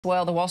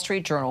Well, the Wall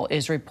Street Journal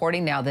is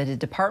reporting now that the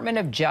Department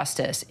of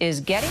Justice is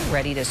getting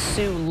ready to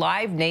sue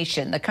Live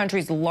Nation, the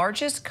country's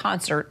largest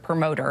concert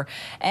promoter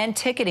and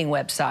ticketing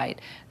website.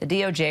 The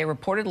DOJ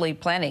reportedly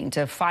planning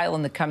to file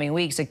in the coming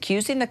weeks,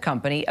 accusing the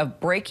company of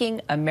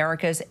breaking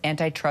America's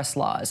antitrust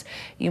laws.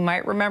 You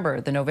might remember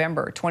the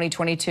November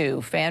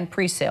 2022 fan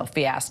presale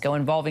fiasco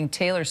involving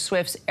Taylor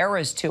Swift's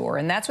Eras Tour,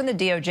 and that's when the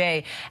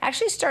DOJ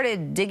actually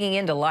started digging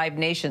into Live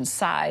Nation's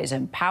size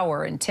and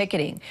power in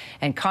ticketing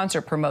and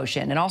concert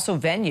promotion, and also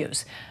venues.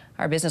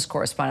 Our business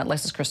correspondent,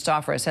 Alexis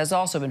Christoforous, has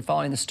also been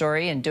following the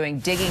story and doing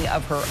digging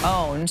of her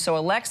own. So,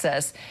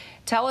 Alexis,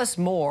 tell us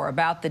more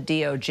about the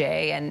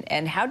DOJ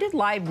and how did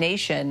Live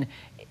Nation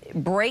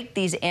break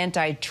these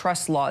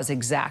antitrust laws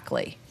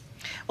exactly?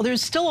 Well,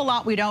 there's still a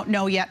lot we don't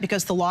know yet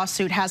because the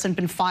lawsuit hasn't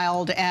been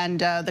filed and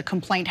the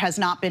complaint has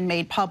not been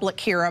made public,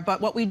 Kira. But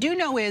what we do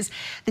know is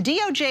the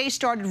DOJ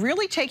started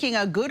really taking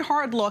a good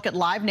hard look at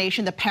Live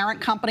Nation, the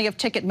parent company of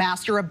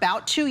Ticketmaster,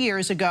 about 2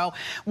 years ago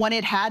when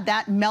it had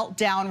that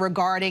meltdown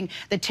regarding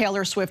the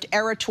Taylor Swift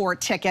Eras Tour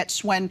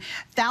tickets, when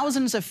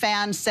thousands of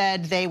fans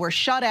said they were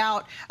shut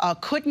out,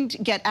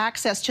 couldn't get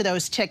access to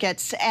those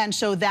tickets. And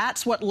so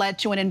that's what led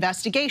to an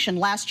investigation.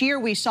 Last year,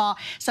 we saw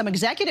some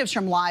executives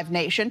from Live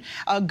Nation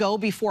go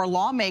before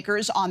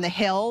lawmakers on the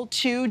Hill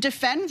to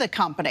defend the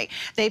company.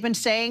 They've been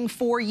saying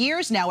for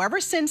years now, ever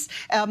since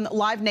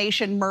Live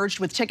Nation merged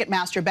with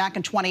Ticketmaster back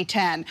in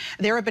 2010,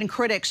 there have been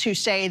critics who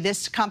say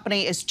this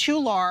company is too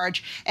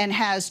large and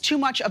has too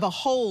much of a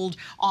hold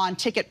on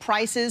ticket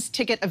prices,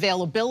 ticket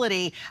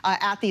availability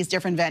at these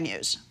different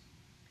venues.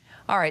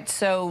 All right,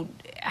 so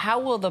how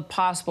will the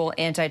possible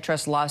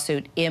antitrust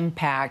lawsuit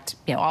impact,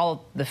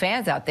 all the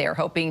fans out there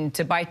hoping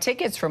to buy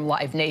tickets from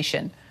Live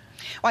Nation?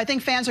 Well, I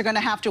think fans are going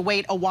to have to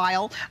wait a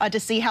while to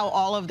see how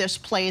all of this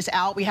plays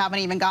out. We haven't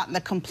even gotten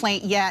the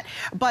complaint yet.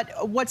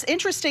 But what's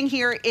interesting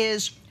here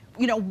is,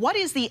 what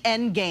is the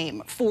end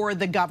game for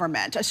the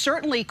government?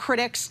 Certainly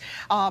critics,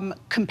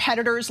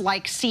 competitors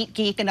like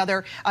SeatGeek,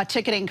 another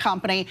ticketing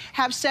company,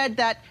 have said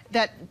that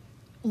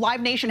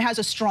Live Nation has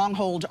a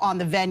stronghold on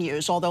the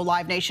venues, although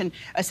Live Nation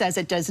says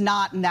it does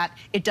not, and that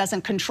it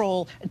doesn't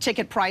control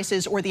ticket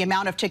prices or the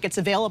amount of tickets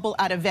available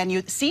at a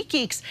venue.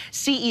 SeatGeek's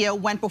CEO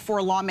went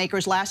before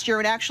lawmakers last year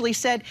and actually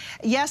said,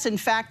 yes, in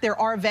fact, there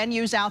are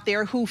venues out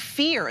there who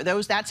fear,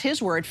 that's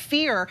his word,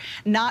 fear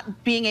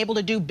not being able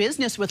to do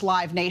business with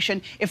Live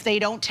Nation if they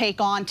don't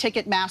take on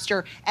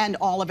Ticketmaster and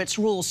all of its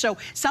rules. So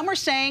some are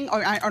saying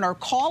or are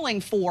calling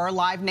for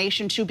Live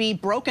Nation to be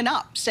broken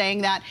up,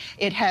 saying that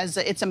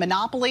it's a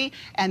monopoly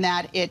and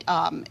that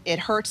it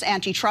hurts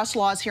antitrust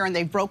laws here, and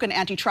they've broken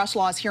antitrust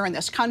laws here in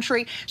this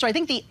country. So I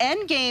think the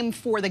end game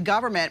for the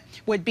government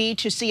would be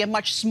to see a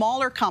much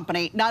smaller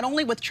company, not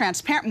only with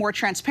more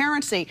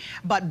transparency,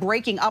 but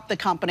breaking up the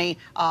company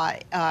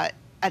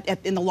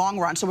in the long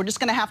run. So we're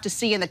just going to have to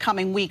see in the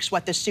coming weeks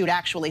what this suit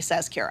actually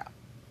says, Kira.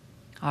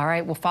 All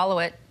right, we'll follow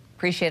it.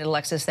 Appreciate it,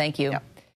 Alexis. Thank you. Yep.